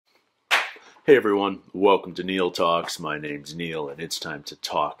Hey everyone, welcome to Neil Talks. My name's Neil and it's time to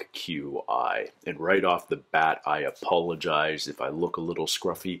talk QI. And right off the bat, I apologize if I look a little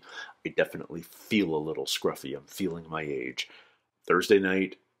scruffy. I definitely feel a little scruffy. I'm feeling my age. Thursday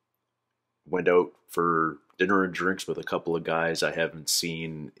night, went out for dinner and drinks with a couple of guys I haven't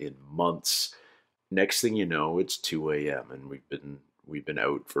seen in months. Next thing you know, it's 2 a.m. and we've been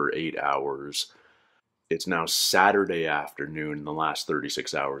out for 8 hours. It's now Saturday afternoon, and the last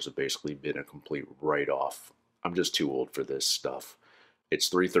 36 hours have basically been a complete write-off. I'm just too old for this stuff. It's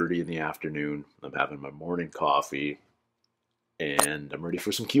 3:30 in the afternoon. I'm having my morning coffee, and I'm ready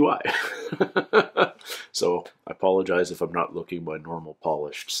for some QI. So I apologize if I'm not looking my normal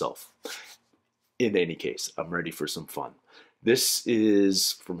polished self. In any case, I'm ready for some fun. This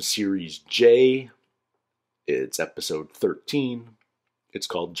is from Series J. It's episode 13. It's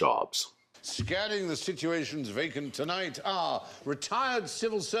called Jobs. Scanning the situations vacant tonight are retired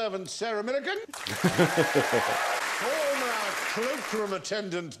civil servant Sarah Millican, former cloakroom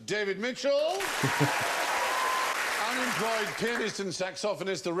attendant David Mitchell, unemployed pianist and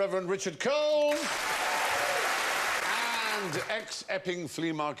saxophonist the Reverend Richard Cole, and ex-Epping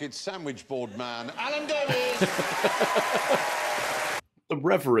Flea Market sandwich board man Alan Davies. The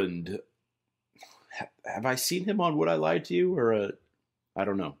Reverend. Have I seen him on Would I Lie to You? Or I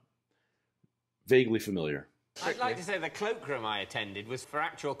don't know. Vaguely familiar. I'd like to say the cloakroom I attended was for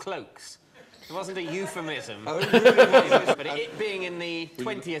actual cloaks. It wasn't a euphemism. Oh, really? But it being in the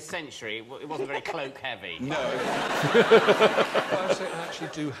 20th century, it wasn't very cloak-heavy. No. I actually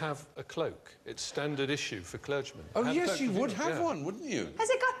do have a cloak. It's standard issue for clergymen. Oh, yes, you would have one, wouldn't you? Has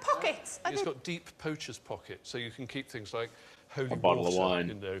it got pockets? It's got deep poacher's pockets, so you can keep things like holy a bottle of wine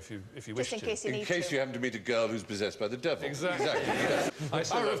in there if you wish to. In case you happen to meet a girl who's possessed by the devil. Exactly. Yes. I The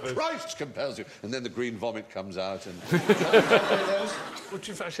power of that Christ compels you. And then the green vomit comes out and... Which,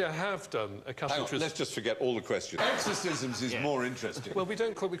 actually, I have done a couple Hang of... on, let's just forget all the questions. Exorcisms is more interesting. Well, we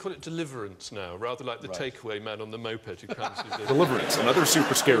call it deliverance now, rather like the takeaway man on the moped who comes... Deliverance, another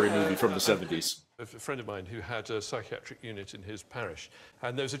super scary movie from the 70s. A friend of mine who had a psychiatric unit in his parish,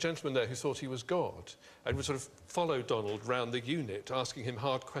 and there was a gentleman there who thought he was God and would sort of follow Donald round the unit, asking him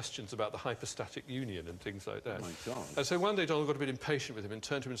hard questions about the hypostatic union and things like that. Oh, my God. And so one day Donald got a bit impatient with him and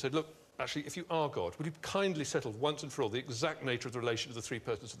turned to him and said, look, actually, if you are God, would you kindly settle once and for all the exact nature of the relation of the three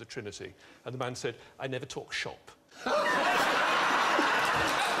persons of the Trinity? And the man said, I never talk shop.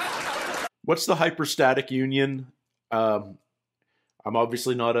 What's the hyperstatic union? I'm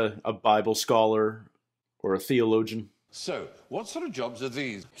obviously not a Bible scholar or a theologian. So, what sort of jobs are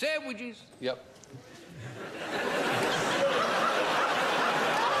these? Sandwiches. Yep.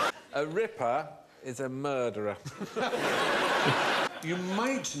 A ripper is a murderer. You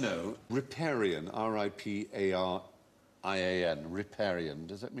might know riparian, R-I-P-A-R-I-A-N, riparian.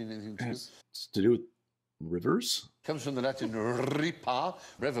 Does that mean anything to you? It's to do with rivers? Comes from the Latin ripa,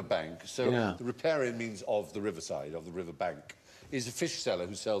 riverbank. So the riparian means of the riverside, of the riverbank. Is a fish seller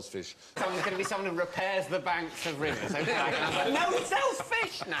who sells fish. Someone's going to be someone who repairs the banks of rivers. Okay? No, he sells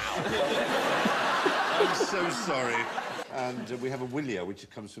fish now! I'm so sorry. And we have a willier, which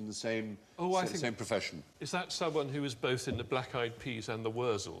comes from the same, same profession. Is that someone who is both in the Black Eyed Peas and the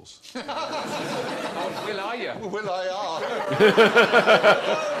Wurzels? Oh, Will, are you? Will I are?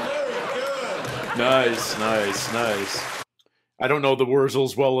 Nice. I don't know the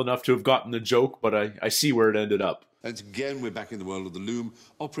Wurzels well enough to have gotten the joke, but I see where it ended up. And again, we're back in the world of the loom,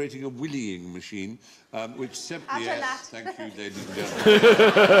 operating a willying machine, which simply... Yes, thank you, ladies and gentlemen.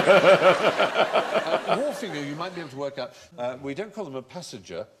 Wharfing, you might be able to work out, we don't call them a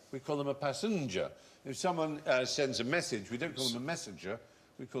passenger, we call them a passenger. If someone sends a message, we don't call them a messenger,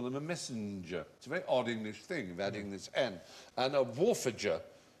 we call them a messenger. It's a very odd English thing of adding this N. And a wharfager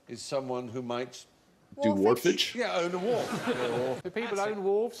is someone who might... Do wharfage? Yeah, own a wharf. Do people own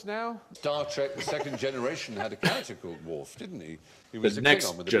wharves now? Star Trek, the second generation, had a character called Worf, didn't he? He was The a next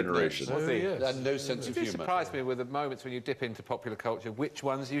Klingon with a big generation. nose. Was he? yes. And no sense of You humour. surprise me with the moments when you dip into popular culture, which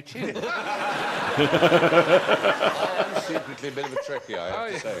ones you choose. I am secretly a bit of a Trekkie, I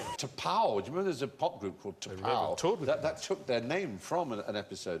have to say. T'Pau, do you remember there's a pop group called T'Pau? That took their name from an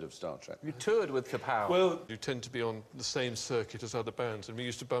episode of Star Trek. You toured with T'Pau. Well, you tend to be on the same circuit as other bands, and we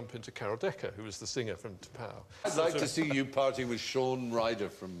used to bump into Carol Decker, who was the singer from T'Pau. I'd like to see you partying with Sean Ryder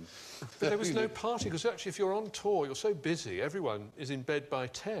from... But there was no party, because actually if you're on tour, you're so busy, everyone is in bed by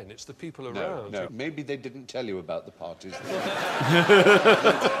 10. It's the people around. No, maybe they didn't tell you about the parties.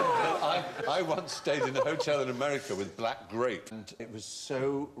 I once stayed in a hotel in America with Black Grape, and it was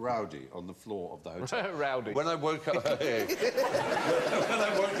so rowdy on the floor of the hotel. Rowdy. When I woke up, when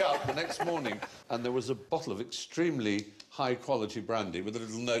I woke up the next morning, and there was a bottle of extremely high-quality brandy with a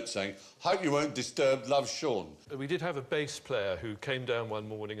little note saying, "Hope you won't disturb, love, Sean." We did have a bass player who came down one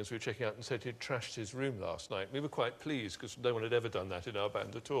morning as we were checking out and said he'd trashed his room last night. We were quite pleased because no one had ever done that in our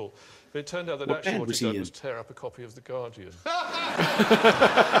band at all. But it turned out that actually what he'd done was tear up a copy of The Guardian.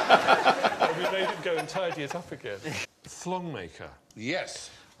 And we made him go and tidy it up again. Thong maker. Yes.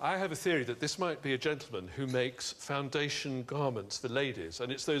 I have a theory that this might be a gentleman who makes foundation garments for ladies,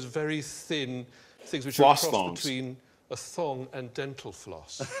 and it's those very thin things which Floss are a cross thongs. between a thong and dental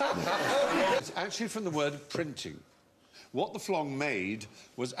floss. It's actually from the word printing. What the flong made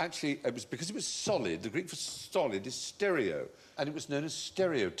was actually, it was because it was solid, the Greek for solid is stereo, and it was known as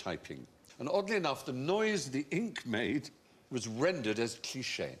stereotyping. And oddly enough, the noise the ink made was rendered as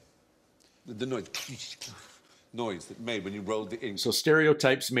cliché. The noise that made when you rolled the ink. So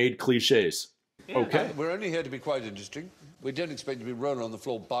stereotypes made cliches. Okay. And we're only here to be quite interesting. We don't expect you to be rolling on the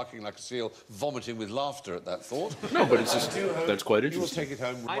floor, barking like a seal, vomiting with laughter at that thought. No, but it's just, that's quite You will interesting. take it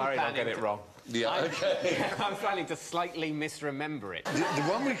home. I'm Worried I'll planning get it to- wrong. Yeah, okay. I'm planning to slightly misremember it. The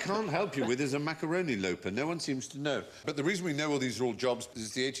one we can't help you with is a macaroni loper. No one seems to know. But the reason we know all these are all jobs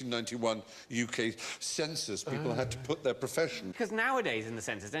is the 1891 UK census. People had to put their profession. Because nowadays in the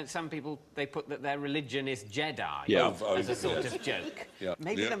census, don't some people, they put that their religion is Jedi Yeah. as a sort of joke. Yeah.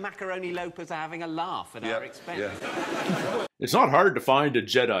 Maybe Yeah. the macaroni lopers are having a laugh at our expense. Yeah. It's not hard to find a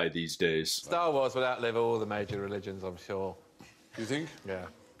Jedi these days. Star Wars would outlive all the major religions, I'm sure. You think? Yeah.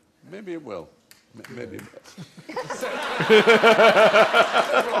 Maybe it will. Maybe it will.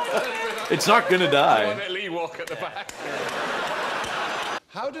 It's not gonna die. Lee walk at the back.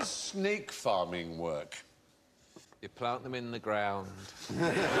 How does snake farming work? You plant them in the ground.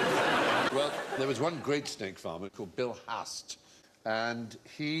 Well, there was one great snake farmer called Bill Hast, and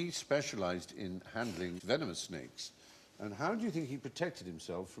he specialised in handling venomous snakes. And how do you think he protected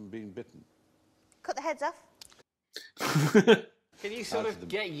himself from being bitten? Cut the heads off. Can you sort of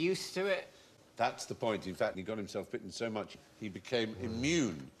get used to it? That's the point. In fact, he got himself bitten so much, he became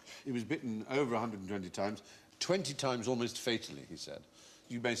immune. He was bitten over 120 times, 20 times almost fatally, he said.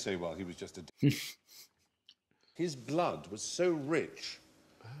 You may say, well, he was just a... His blood was so rich...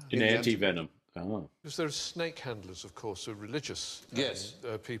 In anti-venom. Oh. Because there are snake handlers, of course, who are religious Yes.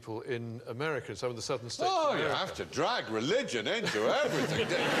 people in America, some of the southern states. Oh, of you America. have to drag religion into everything.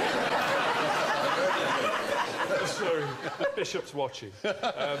 Sorry, Bishop's watching.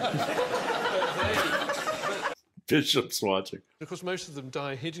 Bishop's watching. Of course, most of them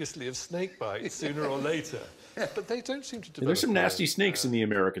die hideously of snake bites sooner or later. But they don't seem to develop... There's some nasty a- snakes in the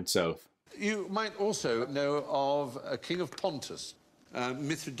American South. You might also know of a king of Pontus,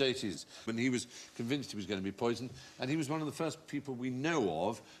 Mithridates, when he was convinced he was going to be poisoned, and he was one of the first people we know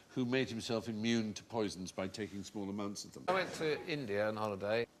of who made himself immune to poisons by taking small amounts of them. I went to India on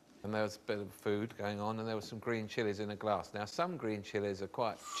holiday, and there was a bit of food going on, and there were some green chilies in a glass. Now, some green chilies are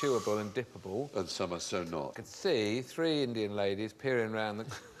quite chewable and dippable. And some are so not. I could see 3 Indian ladies peering around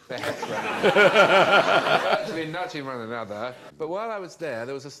their heads round, actually nudging one another. But while I was there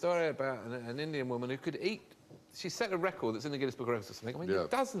was a story about an Indian woman who could eat. She set a record that's in the Guinness Book of Records or something. I mean, Yeah.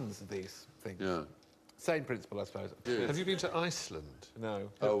 dozens of these things. Yeah. Same principle, I suppose. Have you been to Iceland? No.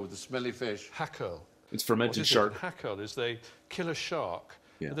 Oh, the smelly fish. Hackle. It's fermented What is shark. it? Hackle is they kill a shark,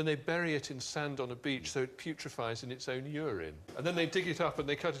 Yeah. and then they bury it in sand on a beach so it putrefies in its own urine. And then they dig it up and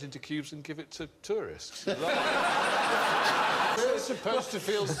they cut it into cubes and give it to tourists. We're supposed to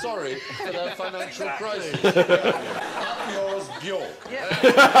feel sorry for their financial crisis. Up yours, Bjork.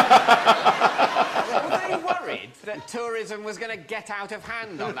 Were they worried that tourism was going to get out of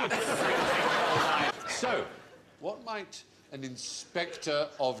hand on that? So, what might an inspector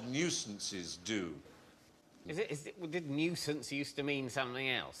of nuisances do? Did nuisance used to mean something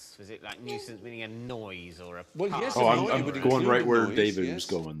else? Was it like nuisance meaning a noise or a Well, part? yes, Oh, Noise I'm would going include right where noise, David yes. was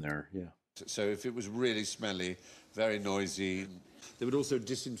going there, yeah. So if it was really smelly, very noisy, they would also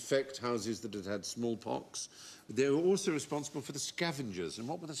disinfect houses that had had smallpox. They were also responsible for the scavengers. And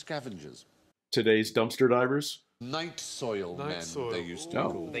what were the scavengers? Today's dumpster divers? Night soil Night men, soil. they used to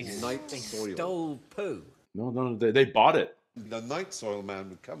Oh. call They, them. Night they soil. stole poo. No, they bought it. The night soil man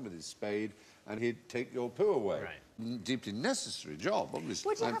would come with his spade and he'd take your poo away. Right. Deeply necessary job, obviously.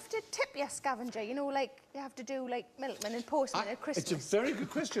 Would you And have to tip your scavenger? You know, like you have to do like milkman and postman at Christmas. It's a very good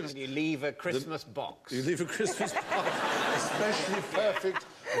question. You leave a Christmas box. You leave a Christmas box, especially perfect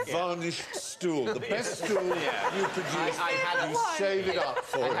varnished stool. The best stool you produce, you save it up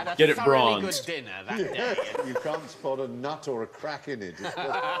for it. Get it thoroughly bronzed. good dinner that day. You can't spot a nut or a crack in it. It's just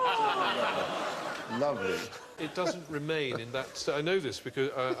lovely. It doesn't remain in that... I know this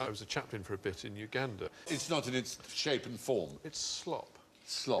because I was a chaplain for a bit in Uganda. It's not in its shape and form. It's slop.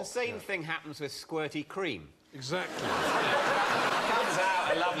 Slop. The same thing happens with squirty cream. Exactly. Comes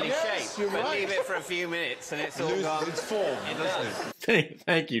out a lovely Yes, shape, you're but right. leave it for a few minutes and it's all Loses gone. its form, doesn't it?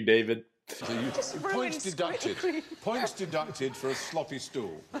 Thank you, David. So you, Just points ruined deducted. squirty cream. Points deducted for a sloppy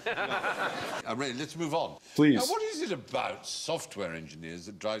stool. I'm ready. Let's move on. Please. Now, what is it about software engineers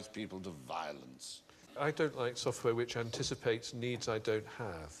that drives people to violence? I don't like software which anticipates needs I don't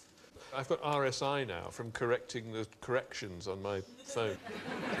have. I've got RSI now from correcting the corrections on my phone.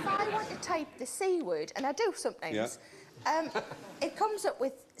 If I want to type the C word, and I do sometimes, it comes up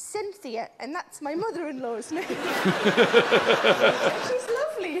with Cynthia, and that's my mother-in-law's name. She's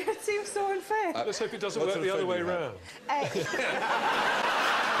lovely. It seems so unfair. Let's hope it doesn't What's work the the other way phone you have? round.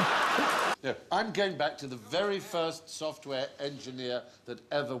 Yeah. I'm going back to the very first software engineer that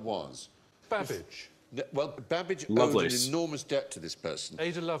ever was. Babbage. Well, Babbage Lovelace. owed an enormous debt to this person.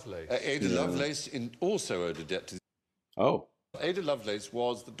 Ada Lovelace. Ada Lovelace also owed a debt to... Oh. Ada Lovelace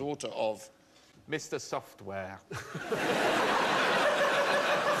was the daughter of... Mr. Software.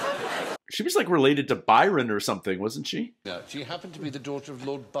 She was like related to Byron or something, wasn't she? No, she happened to be the daughter of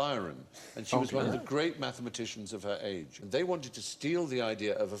Lord Byron, and she was one of the great mathematicians of her age. And they wanted to steal the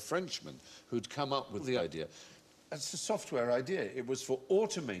idea of a Frenchman who'd come up with the idea. It's a software idea. It was for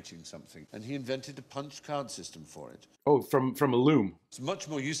automating something, and he invented a punch card system for it. Oh, from a loom. It's much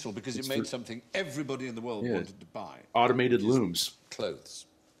more useful because it made something everybody in the world wanted to buy. Automated looms. Clothes.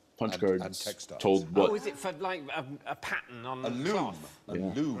 Punch And cards. textiles. Told what. Oh, is it for like a pattern on A loom. cloth? A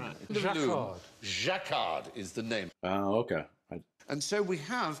loom. Right. Jacquard. Jacquard is the name. Oh, okay. And so we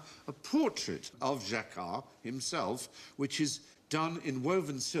have a portrait of Jacquard himself, which is done in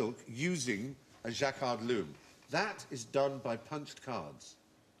woven silk using a Jacquard loom. That is done by punched cards.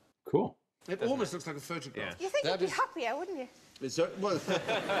 Cool. It almost looks like a photograph. You think That you'd be is- happier, wouldn't you? Well,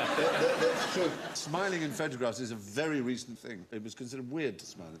 that's true. Smiling in photographs is a very recent thing. It was considered weird to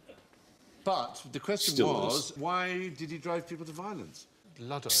smile. But the question Still was, why did he drive people to violence?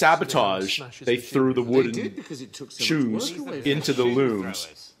 Luddites. Sabotage. Smash his They machine. through the They wooden did because it took so shoes much work away from into the Shoe looms.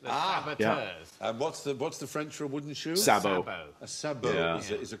 throwers, the saboteurs. And what's the French for a wooden shoe? Sabo. A sabot Yeah.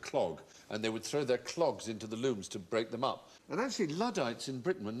 is a clog, and they would throw their clogs into the looms to break them up. And actually, Luddites in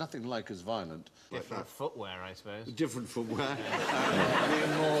Britain were nothing like as violent. Different footwear, I suppose. Different footwear.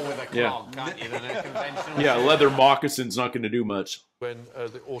 More with a Yeah. clog, can't you, than a conventional Yeah, leather moccasins not going to do much. When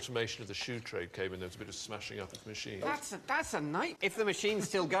the automation of the shoe trade came in, there was a bit of smashing up of machines. That's a night. If the machine's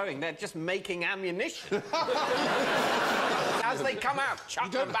still going, they're just making ammunition. As they come out,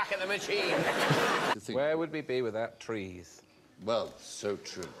 chuck them back at the machine. Where would we be without trees? Well, so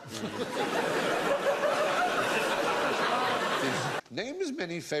true. Name as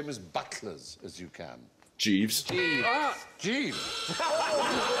many famous butlers as you can. Jeeves. Jeeves.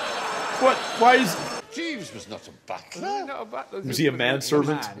 What? Why is... Jeeves was not a butler. Not a butler. Was he a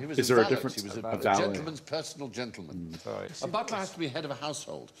manservant? He was Is there a valet. difference? He was a valet. gentleman's personal gentleman. Sorry. A butler has to be head of a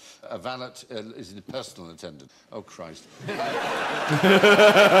household. A valet is a personal attendant. Oh, Christ.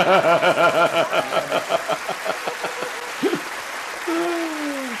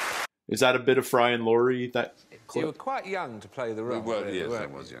 Is that a bit of Fry and Laurie? That You were quite young to play the role. were, really, yes,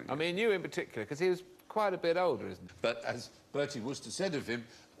 weren't I was you? young, I mean, you in particular, because he was quite a bit older, isn't he? But as Bertie Wooster said of him,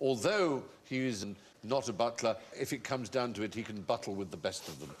 although he is not a butler, if it comes down to it, he can buttle with the best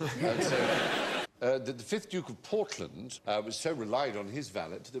of them. And so, the 5th Duke of Portland was so relied on his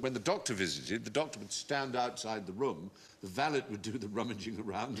valet that when the doctor visited, the doctor would stand outside the room, the valet would do the rummaging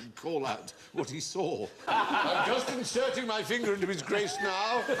around and call out what he saw. I'm just inserting my finger into his grace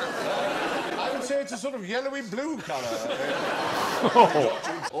now. I would say it's a sort of yellowy-blue colour.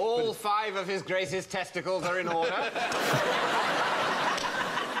 All 5 of His Grace's testicles are in order.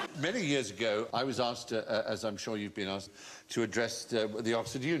 Many years ago, I was asked, as I'm sure you've been asked, to address the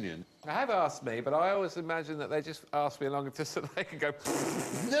Oxford Union. They have asked me, but I always imagine that they just ask me along just so they can go,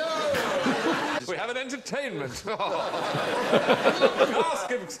 No! we have an entertainment. Ask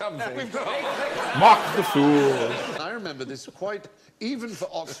him something. mock the fool. I remember this quite, even for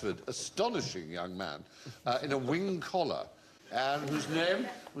Oxford, astonishing young man in a wing collar, and whose name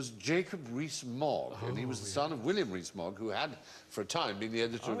was Jacob Rees-Mogg, and he was the son of William Rees-Mogg, who had, for a time, been the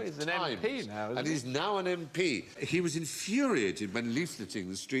editor of he's the an Times. MP now, isn't and he? he's now an MP. He was infuriated when leafleting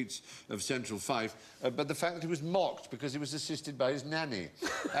the streets of Central Fife, but the fact that he was mocked because he was assisted by his nanny.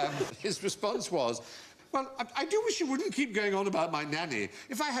 His response was, Well, I do wish you wouldn't keep going on about my nanny.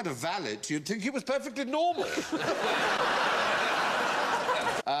 If I had a valet, you'd think it was perfectly normal.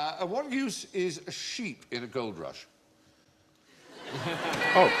 What use is a sheep in a gold rush?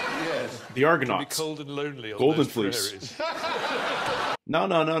 Oh, Yes. the Argonauts. Be cold and lonely on Golden those Fleece. prairies. No.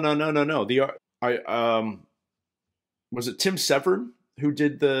 Was it Tim Severin who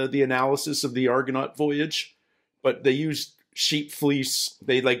did the analysis of the Argonaut voyage? But they used sheep fleece.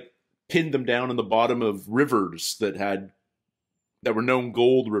 They like pinned them down in the bottom of rivers that were known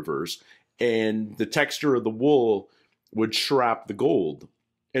gold rivers, and the texture of the wool would trap the gold,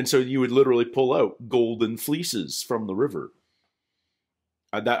 and so you would literally pull out golden fleeces from the river.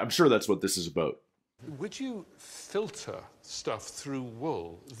 I'm sure that's what this is about. Would you filter stuff through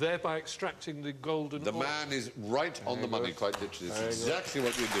wool, thereby extracting the golden The oil? man is right on the money, quite literally. It's exactly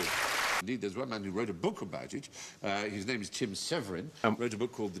what we do. Indeed, there's one man who wrote a book about it. His name is Tim Severin. Wrote a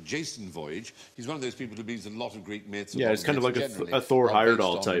book called The Jason Voyage. He's one of those people who believes in a lot of Greek myths. Yeah, it's kind of like generally a Thor are based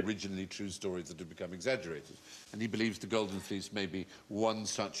Heyerdahl on type. Originally true stories that have become exaggerated. And he believes the Golden Fleece may be one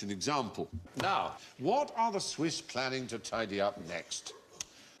such an example. Now, what are the Swiss planning to tidy up next?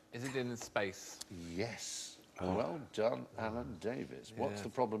 Is it in space? Yes. Well done, Alan Davies. What's the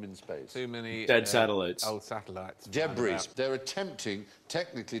problem in space? Too many... Dead satellites. Old satellites. Debris. They're attempting,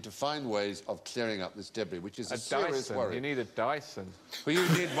 technically, to find ways of clearing up this debris, which is a serious Dyson. worry. You need a Dyson. Well, you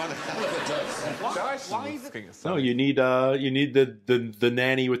need one hell of a Dyson. Dyson. Why is it... No, you need the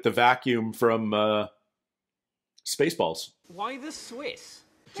nanny with the vacuum from Spaceballs. Why the Swiss?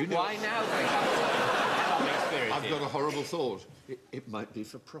 Why now? They have I've got a horrible thought. It might be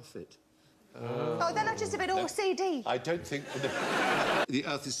for profit. Oh, they're not just a bit OCD. I don't think... The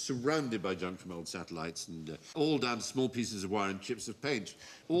Earth is surrounded by junk from old satellites and all down to small pieces of wire and chips of paint,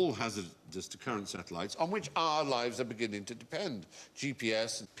 all hazardous to current satellites, on which our lives are beginning to depend.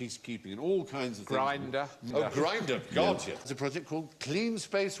 GPS and peacekeeping and all kinds of Grinder. things. Oh, Grinder. God, yes. It's a project called Clean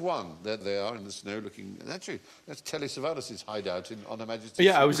Space One. There they are in the snow looking... And actually, that's Telly Savalas' hideout on Her Majesty's...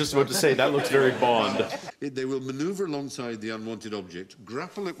 Yeah, I was just about to say, that looks very Bond. They will manoeuvre alongside the unwanted object,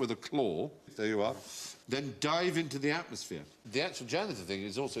 grapple it with a claw, there you are, then dive into the atmosphere. The actual janitor thing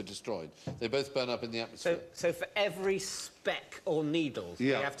is also destroyed. They both burn up in the atmosphere. So for every speck or needle,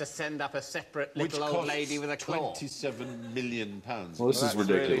 you have to send up a separate little old lady with a claw. £27 million. Well, this is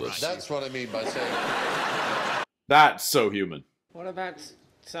ridiculous. That's what I mean by saying... That's so human. What about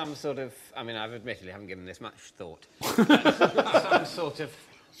some sort of... I mean, I've admittedly haven't given this much thought. Some sort of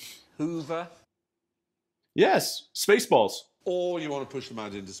Hoover? Yes, Spaceballs. Or you want to push them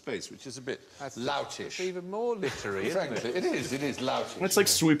out into space, which is a bit loutish. It's even more literary, isn't Frankly, it is loutish. It's like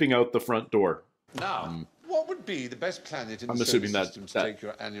sweeping out the front door. Now, what would be the best planet in the solar assuming that system to take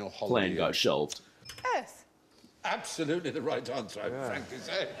your annual holiday plan in? got shelved. Earth. Absolutely the right answer, I would frankly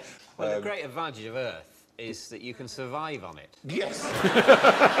say. Well, the great advantage of Earth is that you can survive on it. Yes.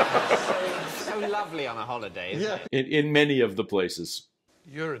 So lovely on a holiday, isn't it? In many of the places.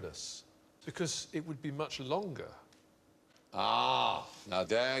 Uranus, because it would be much longer. Ah, now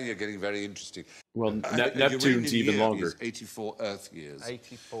there you're getting very interesting. Well, A Neptune's Uranian even year longer. is 84 Earth years.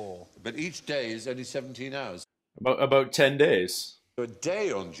 84. But each day is only 17 hours. About 10 days. So a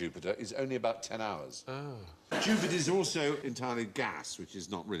day on Jupiter is only about 10 hours. Jupiter is also entirely gas, which is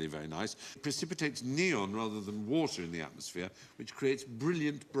not really very nice. It precipitates neon rather than water in the atmosphere, which creates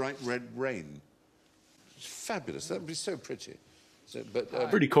brilliant, bright red rain. It's fabulous. That would be so pretty. So, but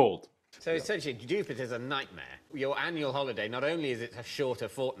Pretty cold. So essentially, Jupiter's a nightmare. Your annual holiday, not only is it a shorter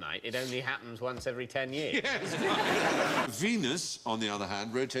fortnight, it only happens once every 10 years. yes. Venus, on the other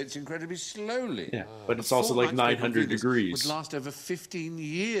hand, rotates incredibly slowly. Yeah, but it's also like 900 degrees. Would last over 15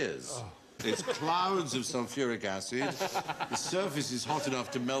 years. It's clouds of sulfuric acid. The surface is hot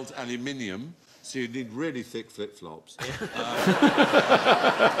enough to melt aluminium, so you need really thick flip-flops. And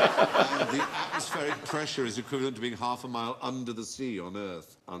the atmospheric pressure is equivalent to being half a mile under the sea on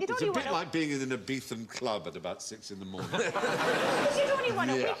Earth. It's a bit like being in an Ibethan club at about 6 in the morning. But you'd only want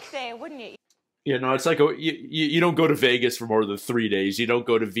a week there, wouldn't you? Yeah, no, it's like you don't go to Vegas for more than 3 days. You don't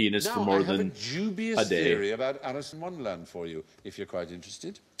go to Venus for more than I have a dubious theory about Alice in Wonderland for you, if you're quite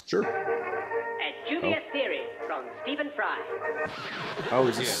interested. Sure. A dubious theory from Stephen Fry. Oh,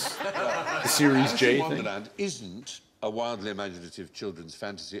 is this the Series J Alice in thing? Wonderland isn't a wildly imaginative children's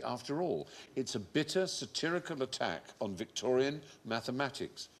fantasy after all. It's a bitter, satirical attack on Victorian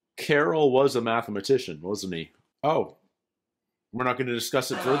mathematics. Carroll was a mathematician, wasn't he? Oh. We're not going to discuss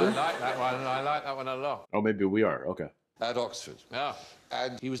it further? I like that one. I like that one a lot. Oh, maybe we are. Okay. At Oxford. Yeah.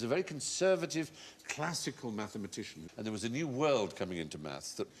 And he was a very conservative, classical mathematician. And there was a new world coming into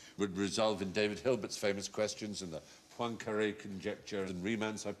maths that would resolve in David Hilbert's famous questions and the Poincaré conjecture and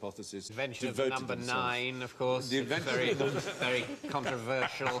Riemann's hypothesis. Invention of devoted number themselves. 9, of course. The invention very, of number- very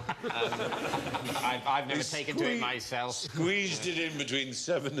controversial. I've never taken to it myself. Squeezed it in between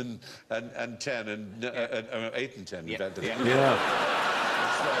 7 and 10, and 8 and 10. Yeah.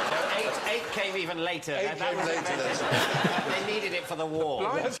 Eight came even later. Eight came later, They needed it for the war.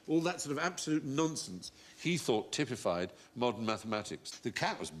 All that sort of absolute nonsense he thought typified modern mathematics. The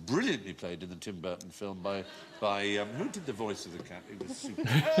cat was brilliantly played in the Tim Burton film by who did the voice of the cat? It was super.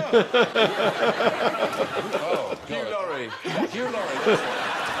 Oh, God. Hugh Laurie. Hugh Laurie.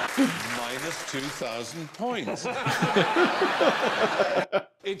 Minus 2,000 points.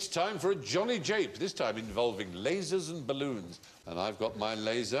 It's time for a jolly jape, this time involving lasers and balloons. And I've got my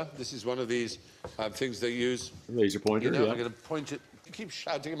laser. This is one of these things they use. Laser pointer, You know, yeah. I'm going to point it. You keep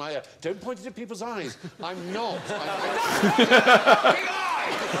shouting in my ear. Don't point it at people's eyes. I'm not. Fucking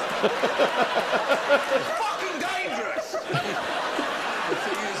eyes! It's fucking dangerous! The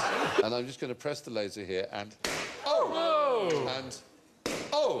thing is, and I'm just going to press the laser here, and and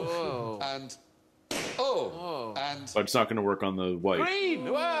and and But it's not going to work on the white.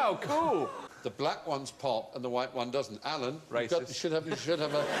 Green! Wow, cool. the black ones pop and the white one doesn't. Alan, Racist. you should have a. Begin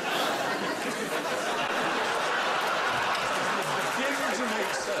to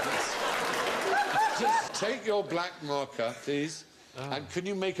make sense. Just take your black marker, please. And can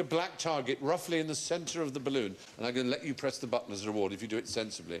you make a black target roughly in the centre of the balloon? And I'm going to let you press the button as a reward if you do it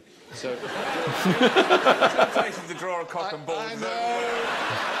sensibly. So... Tempted to draw a cock and ball. I know.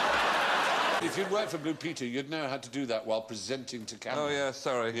 If you'd worked for Blue Peter, you'd know how to do that while presenting to camera. Oh, yeah,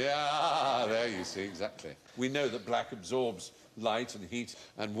 sorry. Yeah, there you see, exactly. We know that black absorbs light and heat,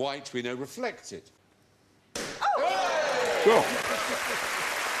 and white, we know, reflects it. Cool.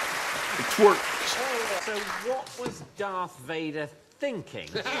 It works. So what was Darth Vader thinking?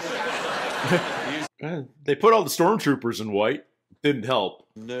 They put all the stormtroopers in white. Didn't help.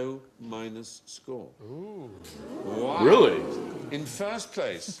 No minus score. Ooh. Wow. Really? In first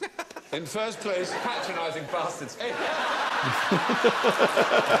place. In first place. Patronising bastards.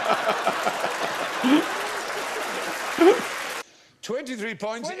 23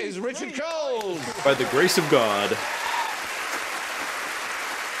 points is Richard Cole. By the grace of God.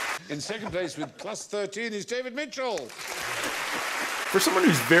 In second place with plus 13 is David Mitchell. For someone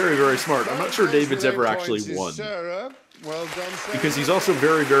who's very, very smart, I'm not sure David's ever actually won. Sarah. Well done, Sarah. Because he's also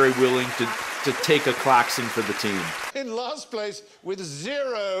very, very willing to take a klaxon for the team. In last place with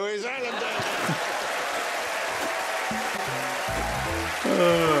 0 is Alan Davies.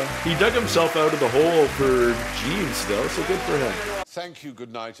 He dug himself out of the hole for Jeeves, though, so good for him. Thank you,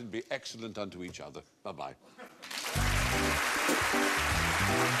 good night, and be excellent unto each other. Bye-bye.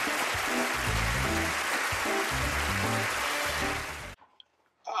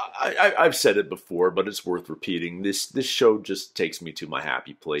 I've said it before, but it's worth repeating. This show just takes me to my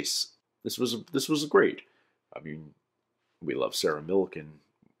happy place. This was great. I mean, we love Sarah Millican.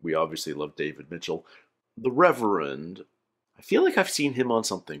 We obviously love David Mitchell. The Reverend, I feel like I've seen him on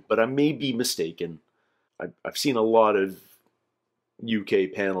something, but I may be mistaken. I've seen a lot of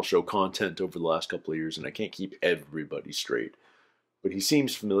UK panel show content over the last couple of years, and I can't keep everybody straight. But he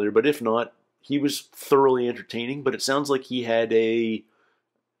seems familiar, but if not, he was thoroughly entertaining, but it sounds like he had a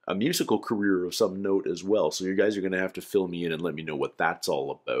musical career of some note as well. So you guys are going to have to fill me in and let me know what that's all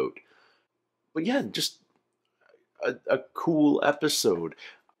about. But yeah, just a cool episode.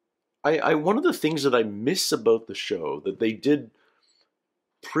 One of the things that I miss about the show that they did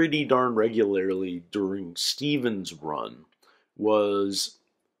pretty darn regularly during Steven's run was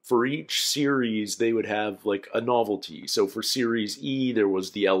for each series they would have like a novelty. So for Series E, there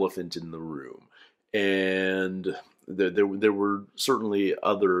was the elephant in the room. And there were certainly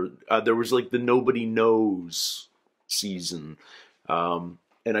other... there was like the Nobody Knows season. And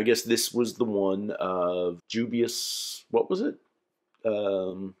I guess this was the one of dubious... What was it?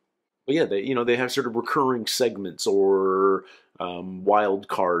 But yeah, they have sort of recurring segments or wild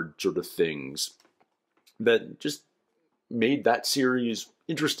card sort of things that just made that series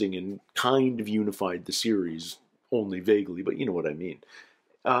interesting and kind of unified the series, only vaguely, but you know what I mean.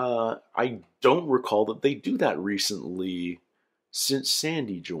 I don't recall that they do that recently since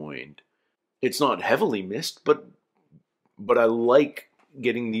Sandy joined. It's not heavily missed, but I like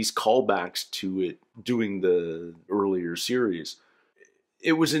getting these callbacks to it doing the earlier series.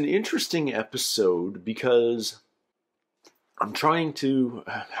 It was an interesting episode because I'm trying to...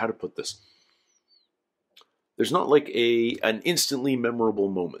 how to put this? There's not like an instantly memorable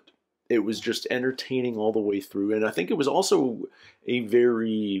moment. It was just entertaining all the way through, and I think it was also a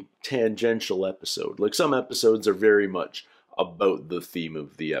very tangential episode. Like some episodes are very much about the theme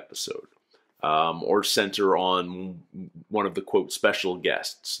of the episode. or center on one of the quote special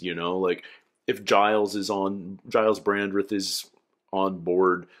guests. You know, like if Giles Brandreth is on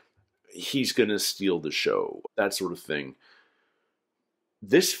board, he's gonna steal the show. That sort of thing.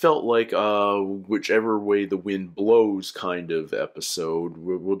 This felt like whichever way the wind blows kind of episode.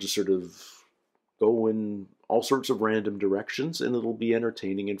 We'll just sort of go in all sorts of random directions, and it'll be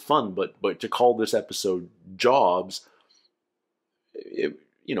entertaining and fun. But to call this episode Jobs, the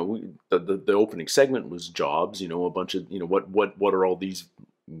opening segment was Jobs. You know, a bunch of what are all these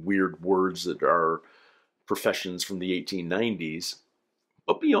weird words that are professions from the 1890s.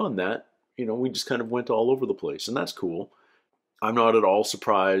 But beyond that, we just kind of went all over the place, and that's cool. I'm not at all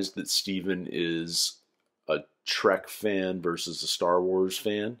surprised that Steven is a Trek fan versus a Star Wars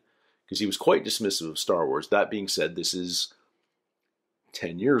fan, because he was quite dismissive of Star Wars. That being said, this is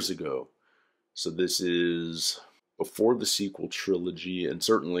 10 years ago. So this is before the sequel trilogy, and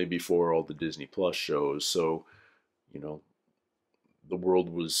certainly before all the Disney Plus shows. So, the world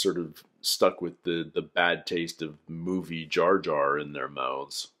was sort of stuck with the bad taste of movie Jar Jar in their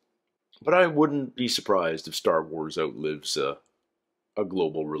mouths. But I wouldn't be surprised if Star Wars outlives a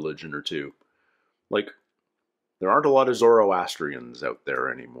global religion or two. Like, there aren't a lot of Zoroastrians out there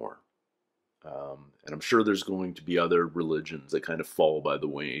anymore. And I'm sure there's going to be other religions that kind of fall by the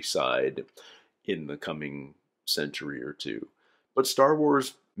wayside in the coming century or two. But Star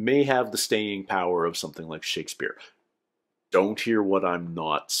Wars may have the staying power of something like Shakespeare. Don't hear what I'm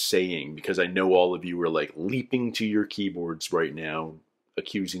not saying, because I know all of you are like leaping to your keyboards right now,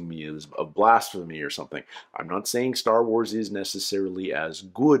 accusing me of blasphemy or something. I'm not saying Star Wars is necessarily as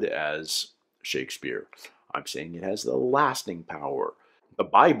good as Shakespeare. I'm saying it has the lasting power. The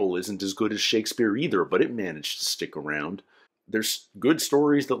Bible isn't as good as Shakespeare either, but it managed to stick around. There's good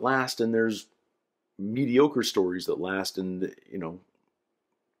stories that last, and there's mediocre stories that last, and,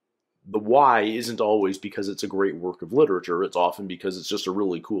 the why isn't always because it's a great work of literature. It's often because it's just a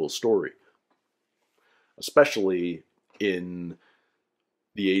really cool story. Especially in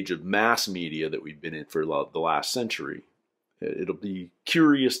the age of mass media that we've been in for the last century. It'll be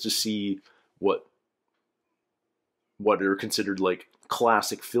curious to see what are considered like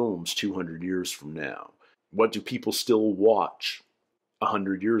classic films 200 years from now. What do people still watch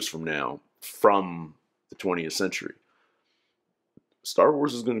 100 years from now from the 20th century? Star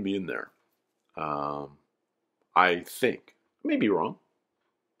Wars is going to be in there. I think. I may be wrong.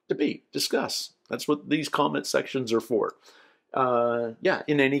 Debate. Discuss. That's what these comment sections are for.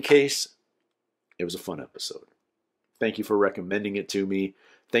 In any case, it was a fun episode. Thank you for recommending it to me.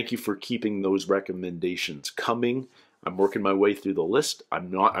 Thank you for keeping those recommendations coming. I'm working my way through the list. I'm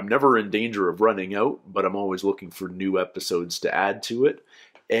never in danger of running out, but I'm always looking for new episodes to add to it.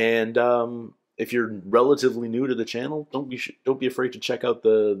 And if you're relatively new to the channel, don't be afraid to check out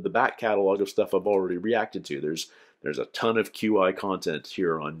the back catalog of stuff I've already reacted to. There's a ton of QI content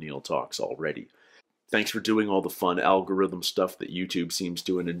here on Neil Talks already. Thanks for doing all the fun algorithm stuff that YouTube seems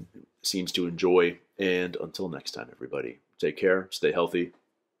to enjoy. And until next time, everybody, take care, stay healthy, and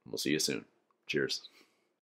we'll see you soon. Cheers.